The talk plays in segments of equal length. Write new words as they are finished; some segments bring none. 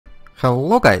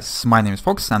Hello guys, my name is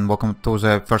Fox and welcome to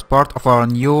the first part of our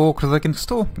new Crusader Kings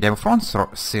 2 Game of Thrones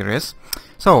series.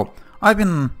 So, I've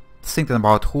been thinking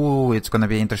about who it's gonna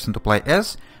be interesting to play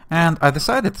as, and I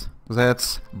decided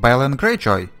that Balon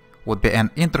Greyjoy would be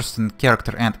an interesting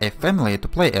character and a family to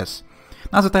play as.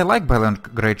 Not that I like Balon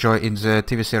Greyjoy in the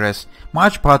TV series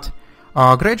much, but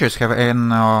Greyjoys have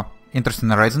an interesting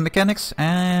raising mechanics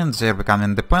and they're becoming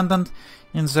independent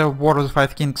in the War of the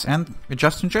Five Kings, and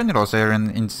just in general they're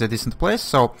in the decent place,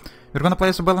 so we're gonna play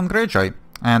as Balon Greyjoy.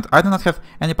 And I do not have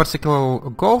any particular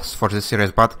goals for this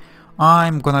series, but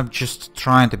I'm gonna just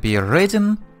trying to be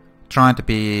raiding, trying to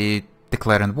be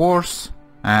declaring wars,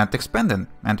 and expanding,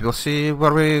 and we'll see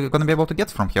where we're gonna be able to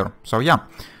get from here. So yeah,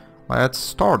 let's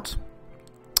start.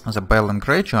 The Balon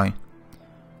Greyjoy.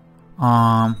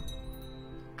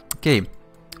 Okay,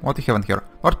 what do we have in here?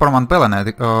 Lord Paramount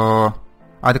Balon,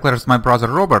 I declare that my brother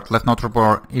Robert left no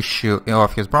trooper issue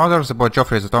of his brothers, the boy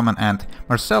Joffrey the Tommen and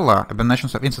Marcella,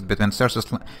 abominations of incest between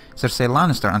Cersei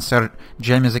Lannister and Sir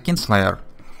Jaime the Kinslayer.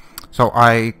 So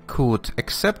I could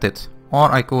accept it,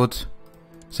 or I could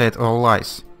say it all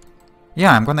lies.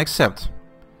 Yeah, I'm gonna accept.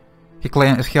 He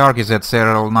argues that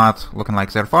they're not looking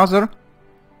like their father.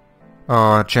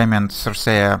 Jaime and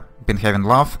Cersei been having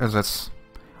love, as that's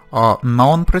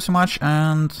known pretty much,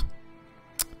 and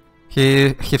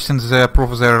he's seen the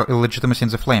proof of their illegitimacy in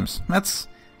the flames. That's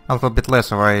a little bit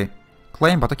less of a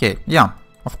claim, but okay, yeah,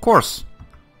 of course.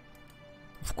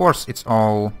 Of course, it's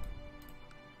all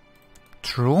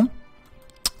true.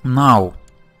 Now,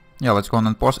 yeah, let's go on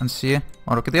and pause and see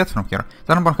what we can get from here.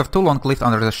 The Ironborn have too long lived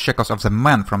under the shackles of the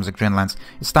men from the Greenlands.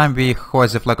 It's time we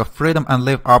hoist the flag of freedom and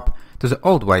live up to the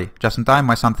old way. Just in time,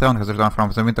 my son Theon has returned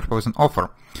from the winter poison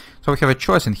offer. So we have a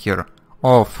choice in here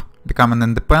of becoming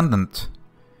independent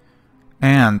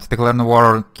and declaring war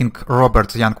on King Robert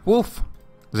the Young Wolf,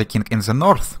 the king in the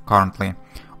north currently.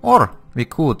 Or we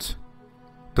could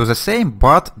do the same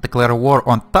but declare war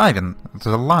on Tywin,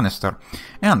 the Lannister.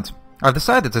 And I've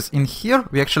decided that in here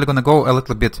we're actually gonna go a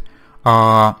little bit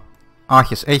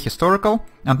ahistorical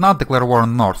and not declare war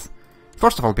on North.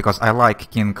 First of all, because I like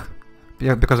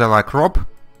Rob,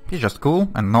 he's just cool,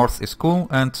 and North is cool,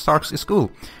 and Starks is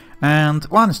cool. And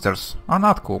Lannisters are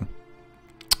not cool.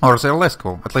 Or they're less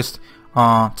cool, at least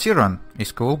Tyrion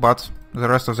is cool, but the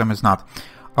rest of them is not.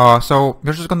 So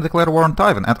we're just gonna declare war on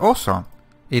Tywin, and also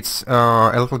it's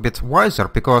a little bit wiser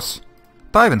because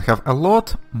Tywin have a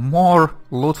lot more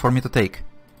loot for me to take,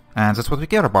 and that's what we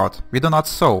care about. We do not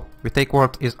sow, we take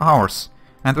what is ours,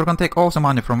 and we're gonna take all the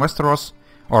money from Westeros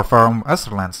or from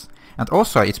Westerlands, and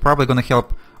also it's probably gonna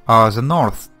help the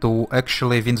North to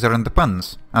actually win their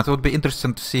independence, and it would be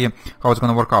interesting to see how it's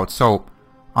gonna work out. So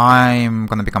I'm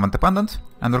gonna become independent,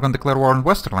 and we're gonna declare war on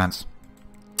Westerlands.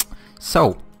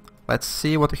 So, let's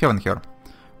see what we have in here.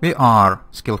 We are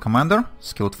skilled commander,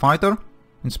 skilled fighter,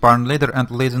 inspiring leader,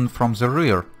 and leading from the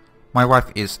rear. My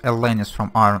wife is Elenius from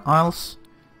Iron Isles.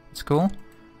 It's cool.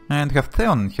 And we have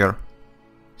Theon in here.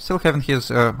 Still having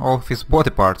his all of his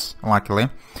body parts, luckily.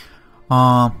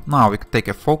 Now we could take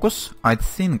a focus. I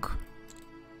think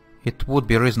it would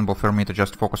be reasonable for me to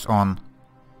just focus on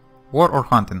war or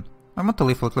hunting. I want to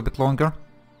live a little bit longer,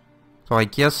 so I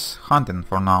guess hunting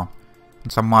for now.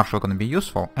 And some martial gonna be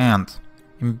useful. And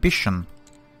ambition.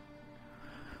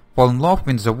 Fall in love,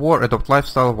 win the war, adopt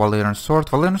lifestyle, Valyrian sword.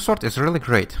 Valyrian sword is really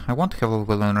great. I want to have a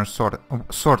Valyrian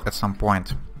sword at some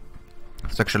point.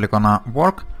 It's actually gonna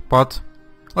work, but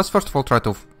let's first of all try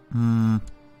to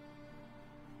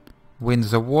win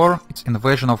the war. It's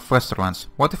invasion of Westerlands.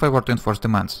 What if I were to enforce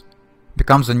demands?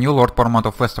 Becomes the new Lord Paramount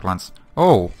of Westerlands.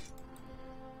 Oh,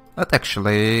 that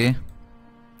actually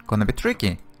gonna be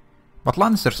tricky. But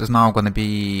Lannisters is now gonna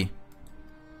be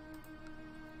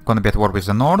at war with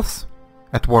the North,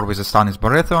 at war with the Stannis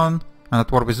Baratheon, and at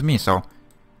war with me, so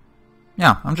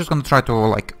yeah, I'm just gonna try to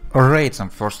like raid them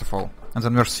first of all, and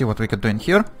then we'll see what we could do in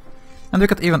here. And we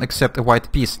could even accept a white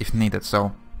peace if needed,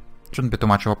 so shouldn't be too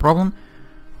much of a problem.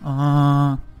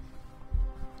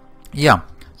 Yeah,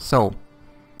 so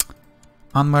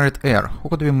unmarried heir, who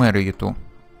could we marry you to?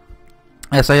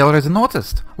 As I already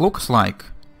noticed, looks like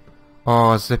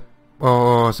the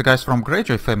guys from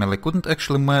Greyjoy family couldn't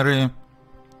actually marry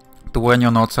to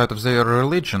anyone outside of their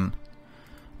religion.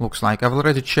 Looks like I've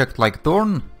already checked like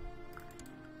Dorne,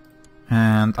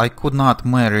 and I could not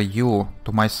marry you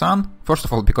to my son. First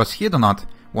of all, because he do not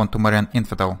want to marry an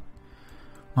infidel.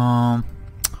 How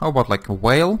about like a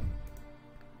whale?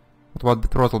 What about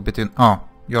betrothal between... Oh,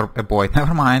 you're a boy,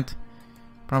 never mind.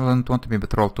 Probably don't want to be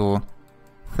betrothed to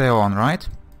Theon, right?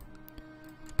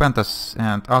 Pentas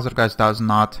and other guys does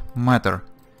not matter.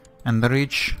 And the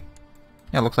rich...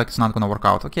 Yeah, looks like it's not gonna work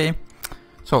out. Okay,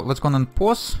 so let's go and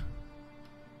pause.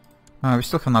 We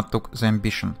still have not took the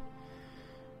ambition.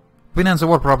 Winning the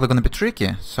war probably gonna be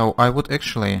tricky, so I would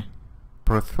actually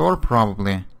prefer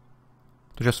probably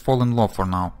to just fall in love for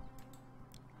now.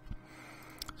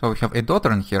 So we have a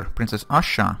daughter in here, Princess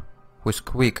Asha, who is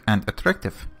quick and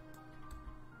attractive.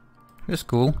 She's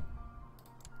cool.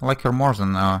 I like her more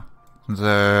than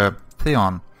the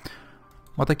Theon.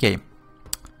 But okay.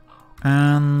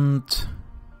 And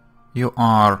you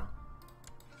are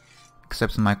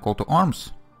accepting my call to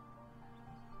arms.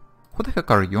 Who the heck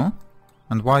are you?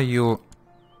 And why you...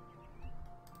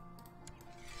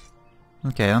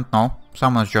 Okay, I don't know.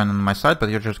 Someone's joining my side, but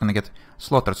you're just gonna get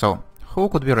slaughtered. So, who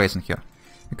could we raise in here?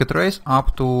 We could raise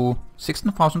up to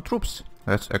 16,000 troops.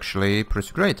 That's actually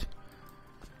pretty great.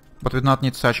 But we do not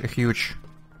need such a huge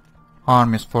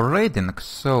armies for raiding,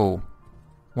 so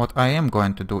what I am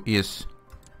going to do is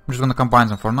I'm just gonna combine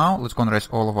them for now. Let's go and raise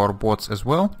all of our boats as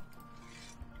well.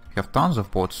 We have tons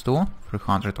of boats too,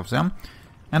 300 of them.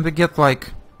 And we get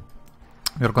like...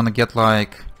 we're gonna get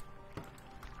like...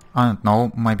 I don't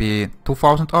know, maybe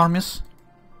 2,000 armies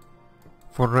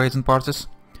for raiding parties.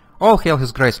 All hail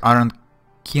his grace, Iron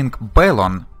King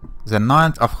Balon, the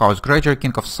 9th of House Greyjoy,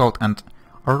 King of Salt and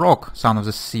Rock, son of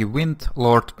the Sea Wind,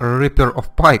 Lord Reaper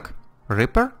of Pyke.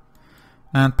 Reaper?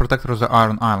 And Protector of the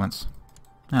Iron Islands.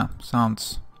 Yeah,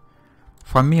 sounds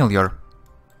familiar.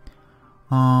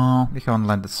 We haven't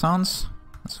landed sons,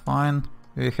 that's fine.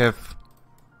 We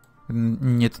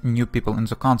need new people in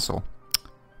the council.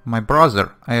 My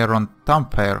brother, Aaron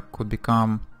Tampere, could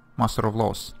become Master of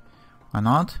Laws. Why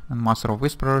not? And Master of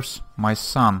Whisperers, my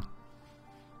son.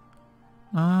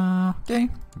 Okay,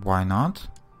 why not?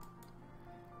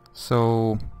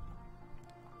 So,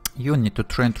 you need to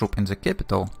train troop in the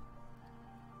capital.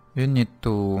 You need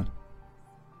to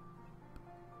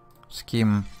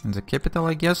scheme in the capital,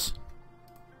 I guess.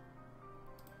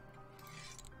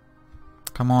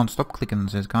 Come on, stop clicking on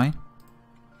this guy.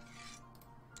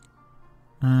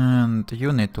 And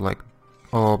you need to like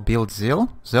build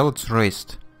Zealots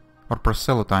raised or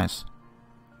proselytize.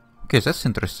 Okay, that's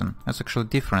interesting. That's actually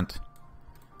different.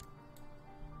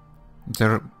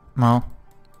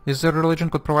 Is their religion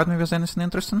could provide me with anything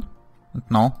interesting?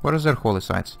 No. Where is their holy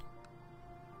sites?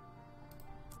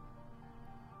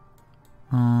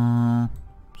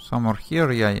 Somewhere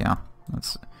here, yeah.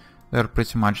 They're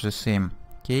pretty much the same.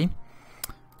 Okay.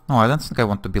 No, I don't think I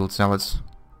want to build zealots.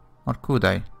 Or could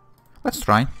I? Let's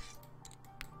try.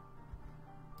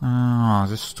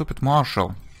 This stupid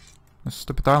marshal. This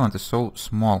stupid island is so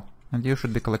small. And you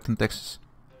should be collecting taxes.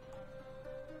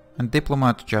 And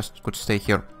diplomat just could stay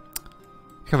here.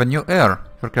 We have a new heir.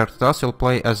 Your character does will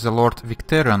play as the Lord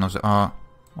Victorian of the...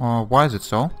 why is it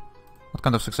so? What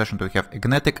kind of succession do we have?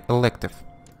 Agnetic elective.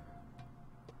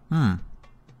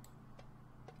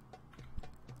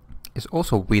 Is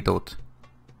also widowed.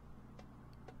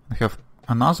 We have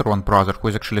another one brother who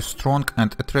is actually strong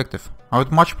and attractive. I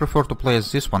would much prefer to play as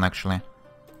this one actually.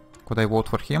 Could I vote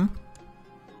for him?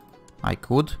 I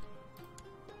could.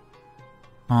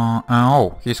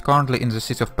 Oh, he's currently in the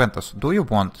city of Pentos. Do you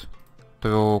want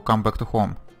to come back to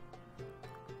home?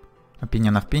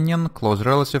 Opinion, close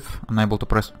relative, unable to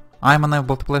press... I'm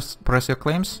unable to press your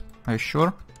claims? Are you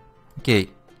sure? Okay.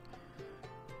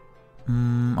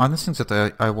 I don't think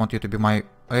that I want you to be my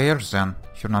heir then,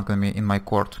 if you're not gonna be in my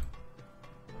court.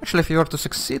 Actually, if you were to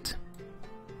succeed,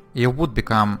 you would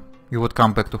come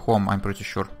back to home, I'm pretty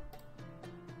sure.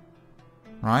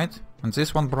 Right? And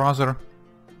this one brother...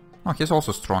 Oh, he's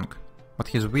also strong, but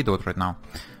he's widowed right now.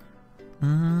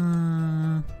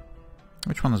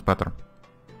 Which one is better?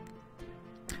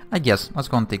 I guess, let's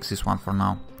go and take this one for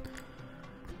now.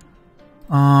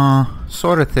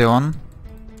 Sorry Theon.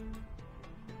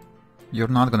 You're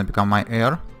not gonna become my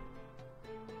heir.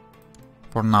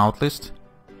 For now at least.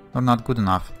 You're not good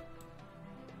enough.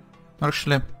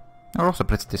 Actually, you're also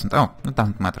pretty decent. Oh, it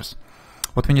doesn't matter.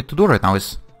 What we need to do right now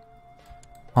is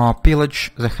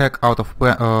pillage the heck out of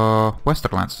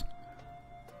Westerlands.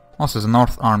 Also, the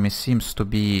North Army seems to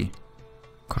be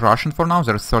crushing for now.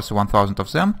 There's 31,000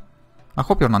 of them. I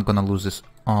hope you're not gonna lose this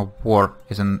war,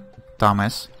 is a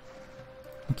dumbass.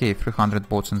 Okay, 300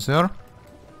 boats in there.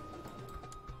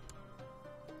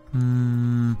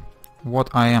 What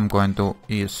I am going to do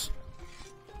is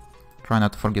try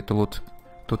not to forget to loot,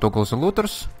 to toggle the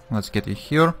looters. Let's get you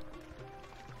here.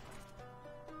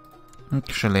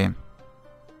 Actually,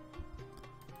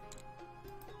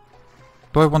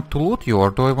 do I want to loot you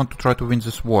or do I want to try to win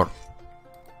this war?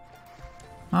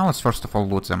 Now let's first of all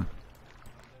loot them.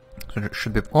 So it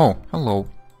should be... Oh, hello.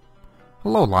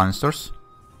 Hello, Lannisters.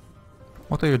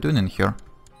 What are you doing in here?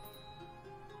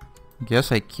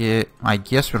 I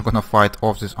guess we're gonna fight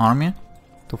off this army.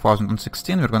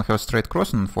 2016. We're gonna have a straight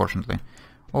crossing, unfortunately.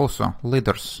 Also,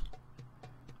 leaders.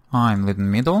 I'm leading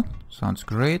middle. Sounds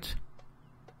great.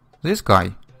 This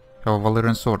guy have a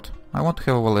Valyrian sword. I want to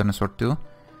have a Valyrian sword too.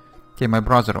 Okay, my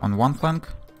brother on one flank.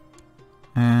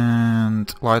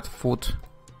 And Lightfoot,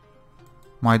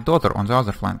 my daughter on the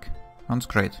other flank. Sounds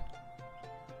great.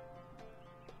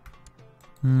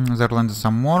 There landed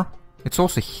some more. It's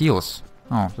also hills.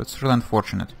 Oh, that's really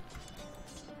unfortunate.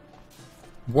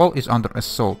 Wall is under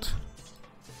assault.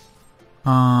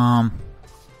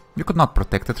 You could not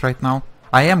protect it right now.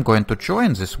 I am going to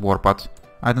join this war, but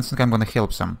I don't think I'm gonna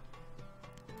help them.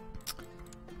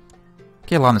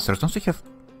 Okay, Lannisters, don't you have...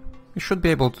 You should be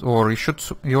able to, or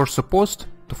you're supposed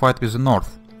to fight with the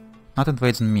north, not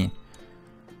invading me.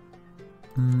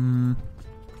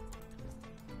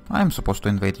 I'm supposed to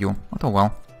invade you, but oh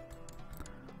well.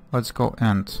 Let's go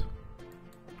and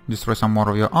destroy some more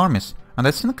of your armies. And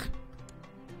I think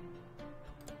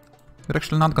we're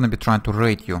actually not gonna be trying to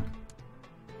raid you.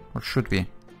 Or should we?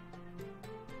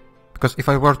 Because if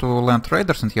I were to land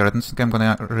raiders in here, I don't think I'm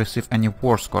gonna receive any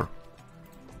war score.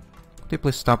 Could you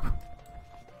please stop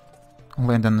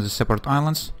landing the separate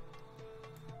islands?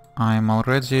 I'm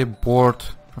already bored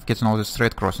of getting all these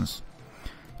trade crossings.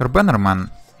 Your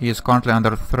bannerman is currently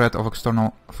under threat of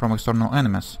from external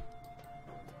enemies.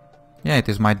 Yeah, it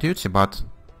is my duty, but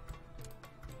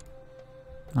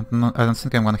I don't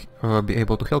think I'm gonna be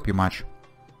able to help you much.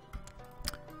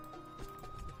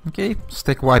 Okay,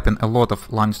 stake wiping a lot of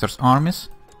Lannister's armies.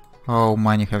 How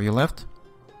many have you left?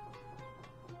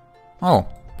 Oh,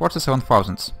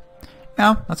 47,000.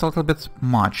 Yeah, that's a little bit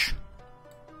much.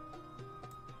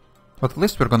 But at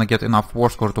least we're gonna get enough war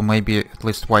score to maybe at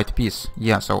least white peace.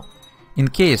 Yeah, so in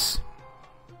case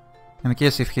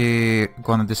if he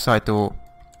gonna decide to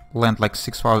land like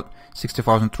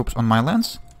 60,000 troops on my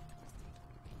lands,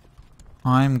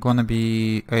 I'm gonna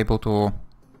be able to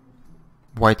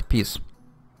white peace.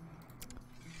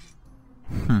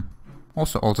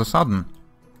 Also, all of a sudden,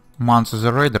 Mans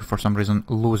the Raider for some reason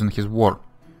losing his war.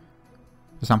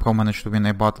 He somehow managed to win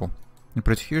a battle. A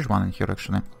pretty huge one in here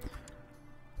actually.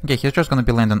 Okay, he's just gonna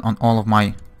be landing on all of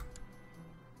my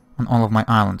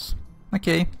islands.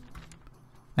 Okay.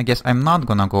 I guess I'm not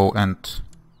gonna go and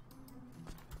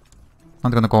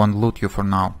loot you for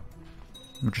now.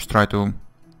 We'll just try to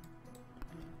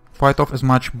fight off as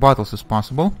much battles as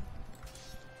possible.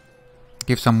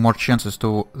 Give some more chances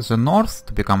to the north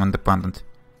to become independent.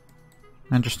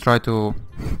 And just try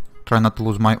not to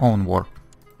lose my own war.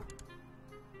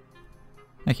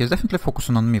 Yeah, he's definitely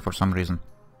focusing on me for some reason.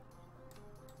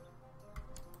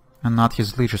 And not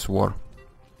his liege's war.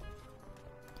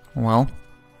 Well.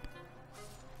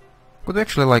 Could we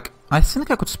actually like... I think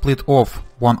I could split off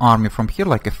one army from here,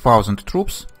 like 1,000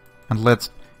 troops. And let...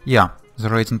 Yeah, the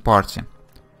raiding party.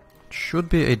 It should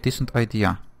be a decent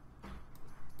idea.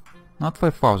 Not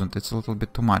 5,000, it's a little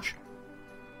bit too much.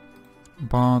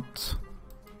 But...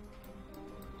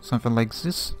 something like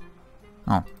this?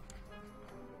 Oh.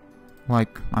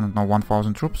 Like, I don't know,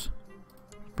 1,000 troops?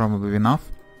 Probably enough.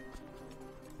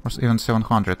 Or even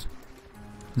 700.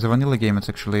 In the vanilla game it's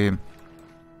actually...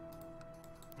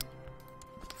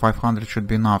 500 should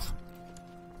be enough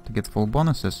to get full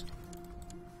bonuses.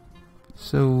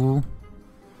 So...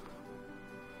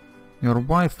 Your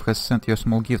wife has sent you a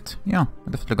small gift. Yeah,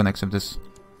 I'm definitely gonna accept this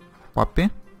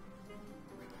puppy.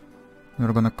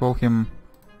 We're gonna call him...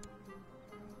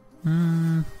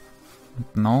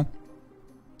 no.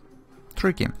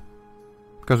 Tricky.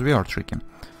 Because we are tricky.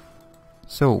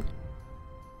 So...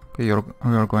 Okay,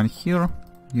 you're going here.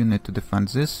 You need to defend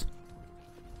this.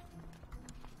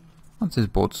 What's these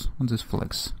boats? What's this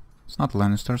flags? It's not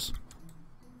Lannisters.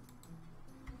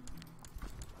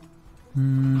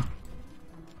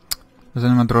 As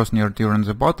enemy draws near during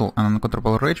the battle, an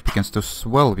uncontrollable rage begins to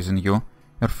swell within you.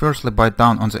 You fiercely bite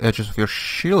down on the edges of your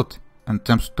shield and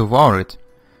attempts to devour it.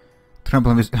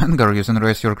 Trembling with anger, you then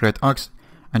raise your great axe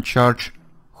and charge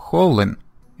howling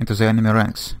into the enemy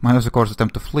ranks. Many of the course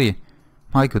attempt to flee.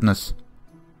 My goodness.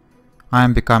 I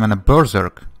am becoming a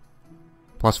berserk.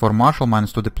 +4 martial,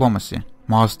 -2 diplomacy.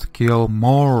 Must kill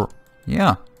more.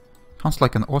 Yeah. Sounds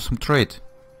like an awesome trait.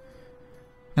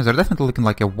 Yeah, they're definitely looking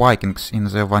like a Vikings in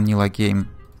the vanilla game.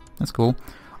 That's cool.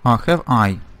 Have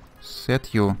I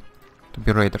set you to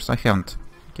be raiders? I haven't.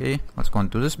 Okay, let's go and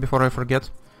do this before I forget.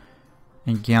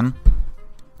 Again.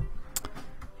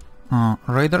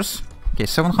 Raiders. Okay,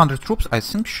 700 troops I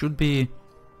think should be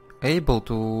able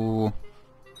to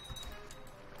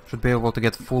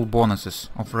get full bonuses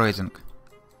of raiding.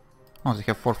 Oh, they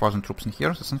have 4,000 troops in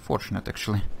here. That's unfortunate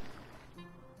actually.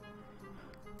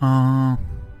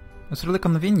 It's really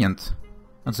convenient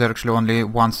And they're actually only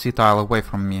one sea tile away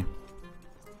from me.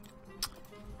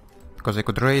 Because I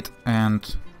could raid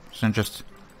and then just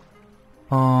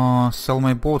sell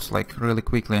my boats like really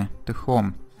quickly to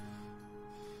home.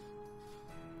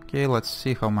 Okay, let's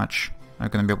see how much I'm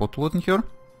gonna be able to loot in here.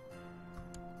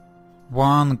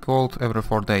 1 gold every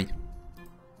 4 days.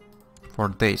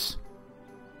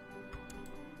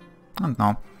 I don't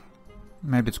know.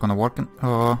 Maybe it's gonna work.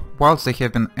 Whilst they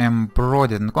have been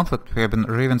embroidered in conflict, we have been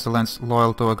riven the lands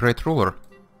loyal to a great ruler.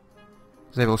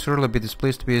 They will surely be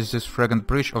displeased with this flagrant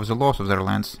breach of the laws of their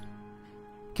lands.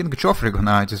 King Joffrey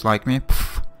gonna dislike me.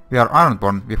 Pfft. We are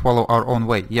Ironborn, we follow our own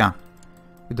way, yeah.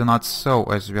 We do not sow,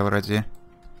 as we already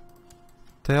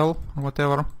tell, or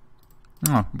whatever.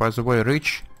 Oh, by the way,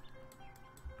 Rich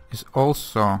is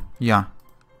also, yeah.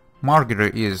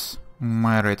 Margaery is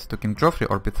married to King Joffrey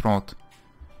or betrothed.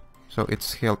 So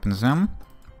it's helping them.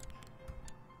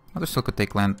 But we still could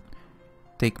take land,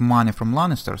 take money from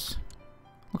Lannisters.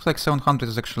 Looks like 700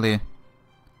 is actually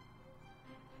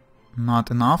not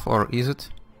enough, or is it?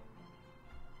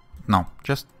 No,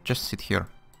 just sit here.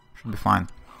 Should be fine.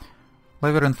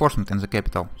 Levy reinforcement in the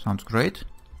capital. Sounds great.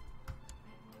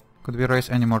 Could we raise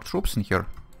any more troops in here?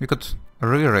 We could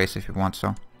re-raise if you want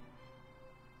so.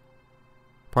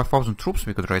 5,000 troops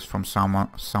we could raise from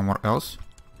somewhere else.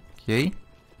 Okay.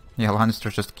 Yeah,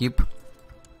 Lannisters just keep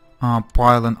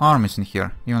piling armies in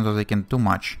here, even though they can't do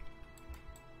much.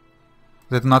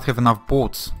 They do not have enough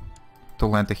boats to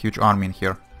land a huge army in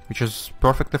here, which is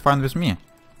perfectly fine with me,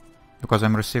 because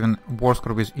I'm receiving war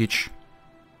score with each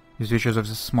of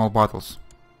these small battles.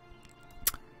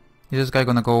 Is this guy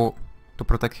gonna go to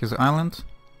protect his island?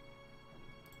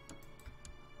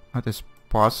 That is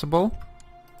possible.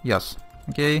 Yes.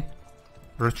 Okay.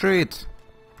 Retreat.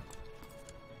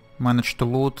 Managed to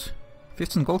loot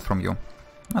 15 gold from you.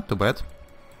 Not too bad.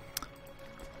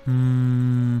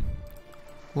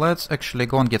 Let's actually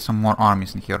go and get some more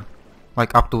armies in here.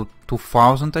 Like up to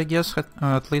 2,000, I guess,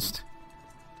 at least.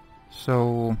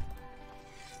 So...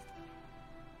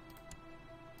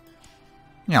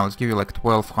 yeah, let's give you like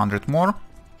 1,200 more.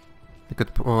 You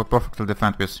could perfectly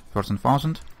defend with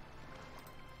 13,000.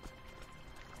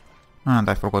 And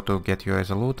I forgot to get you as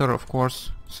a looter, of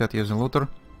course. Set you as a looter.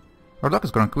 Our dog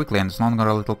is growing quickly and it's no longer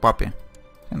a little puppy.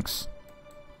 Thanks.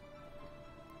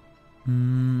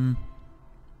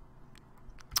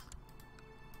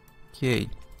 Okay.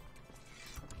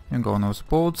 You go on those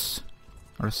boats.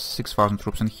 There's 6,000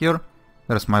 troops in here.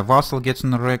 There's my vassal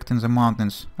getting wrecked in the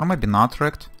mountains. Or maybe not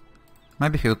wrecked.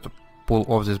 Maybe he would pull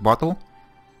off this battle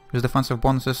with defensive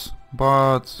bonuses,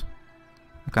 but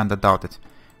I kinda doubt it.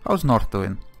 How's North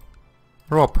doing?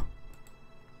 Rob,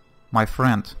 my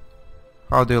friend,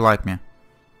 how do you like me?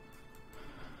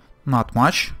 Not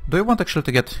much. Do you want actually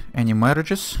to get any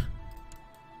marriages?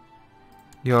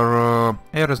 Your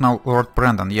heir is now Lord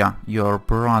Brandon, yeah, your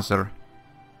brother.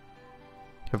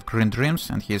 You have green dreams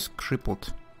and he is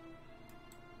crippled.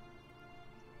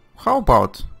 How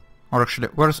about... or actually,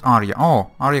 where's Arya?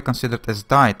 Oh, Arya considered as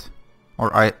died.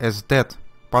 Or as dead.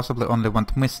 Possibly only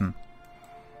went missing.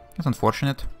 It's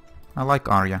unfortunate. I like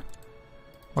Arya.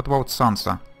 What about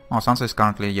Sansa? Oh, Sansa is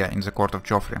currently, yeah, in the court of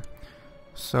Joffrey.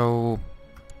 So...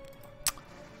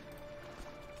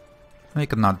 we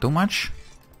could not do much.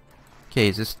 Okay,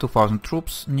 these 2,000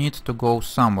 troops need to go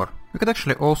somewhere. We could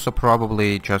actually also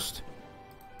probably just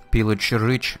pillage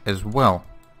Rich as well.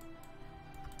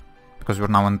 Because we're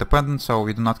now independent, so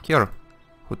we do not care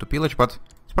who to pillage, but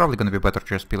it's probably gonna be better to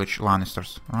just pillage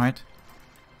Lannisters, right?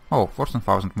 Oh,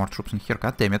 14,000 more troops in here,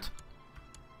 god damn it.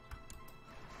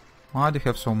 Why do you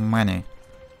have so many?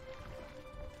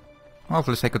 Well, at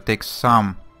least I could take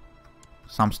some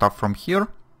stuff from here.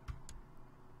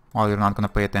 While you're not gonna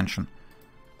pay attention.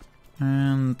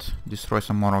 And destroy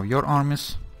some more of your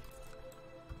armies.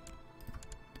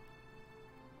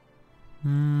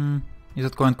 Is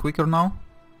it going quicker now?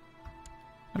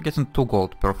 We're getting 2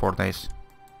 gold per 4 days.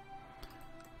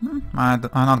 I'm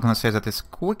not gonna say that it's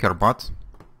quicker, but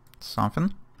it's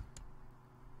something.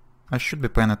 I should be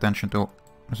paying attention to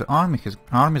the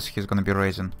armies he's gonna be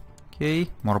raising. Okay,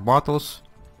 more battles.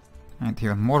 And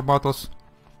even more battles.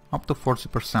 Up to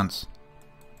 40%.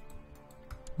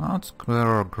 That's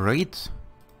great.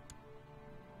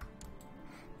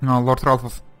 Now, Lord Ralph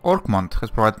of Orkmont has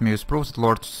provided me with proof that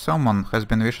Lord Salmon has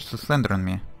been viciously slandering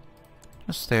me.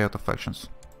 Just stay out of factions.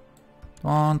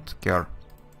 Don't care.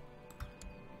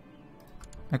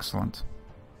 Excellent.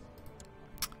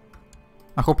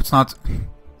 I hope it's not...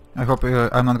 I hope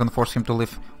I'm not gonna force him to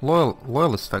leave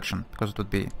Loyalist faction, because it would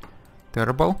be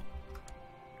terrible.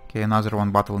 Okay, another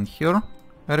one battle in here.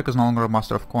 Eric is no longer a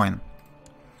master of coin.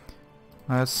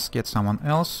 Let's get someone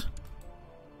else.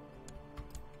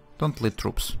 Don't lead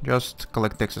troops, just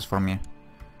collect taxes for me.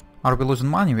 Are we losing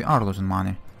money? We are losing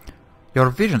money.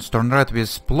 Your visions turn red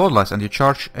with bloodlust and you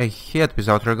charge ahead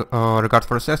without regard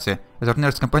for safety. As our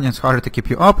nearest companions hurry to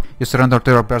keep you up, you surrender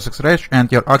to your berserk's rage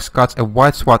and your axe cuts a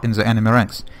wide swath in the enemy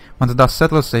ranks. When the dust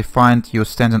settles, they find you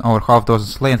standing over half dozen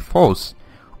slain foes.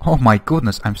 Oh my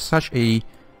goodness, I'm such a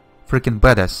freaking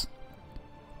badass.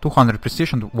 200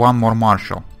 precision, 1 more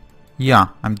martial. Yeah,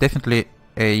 I'm definitely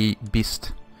a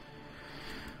beast.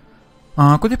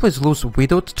 Could you please lose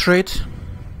widowed trade?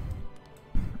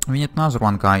 We need another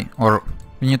one guy, or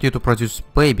we need you to produce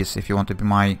babies if you want to be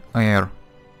my heir.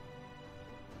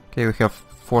 Okay, we have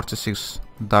 46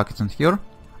 ducats in here.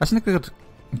 I think we could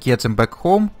get them back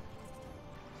home,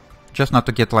 just not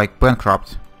to get like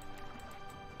bankrupt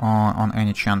on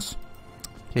any chance.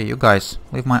 Okay, you guys,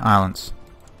 leave my islands.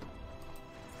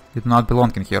 You do not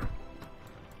belong in here.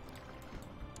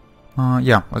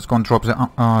 Yeah, let's go and drop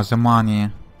the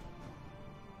money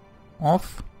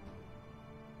off.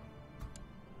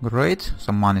 Great,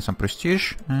 some money, some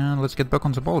prestige, and let's get back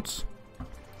on the boats.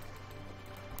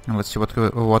 And let's see what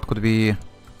could we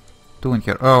do in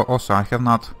here. Oh, also, I have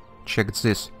not checked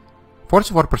this.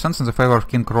 44% in the favor of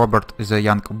King Robert is a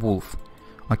young wolf.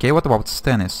 Okay, what about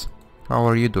Stannis? How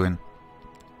are you doing?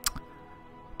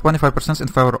 25% in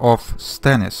favor of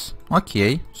Stannis.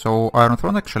 Okay, so Iron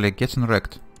Throne actually getting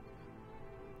wrecked.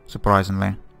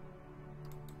 Surprisingly.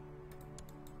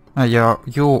 Yeah,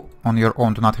 you on your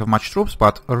own do not have much troops,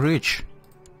 but Rich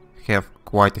have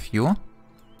quite a few.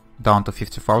 Down to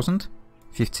 50,000,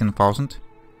 15,000.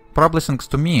 Probably thanks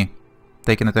to me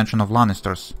taking attention of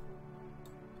Lannisters.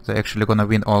 They're actually gonna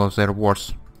win all of their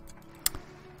wars.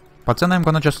 But then I'm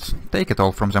gonna just take it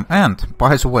all from them. And,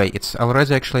 by the way, it's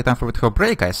already actually time for me to have a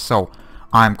break, guys. So,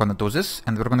 I'm gonna do this,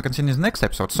 and we're gonna continue the next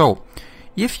episode. So,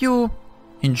 if you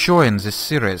enjoying this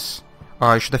series,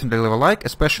 you should definitely leave a like,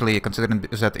 especially considering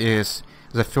that is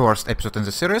the first episode in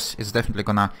the series. It's definitely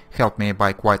gonna help me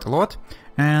by quite a lot.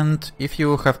 And if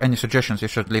you have any suggestions, you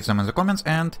should leave them in the comments.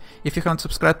 And if you haven't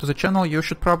subscribed to the channel, you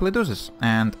should probably do this.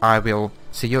 And I will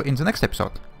see you in the next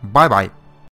episode. Bye bye!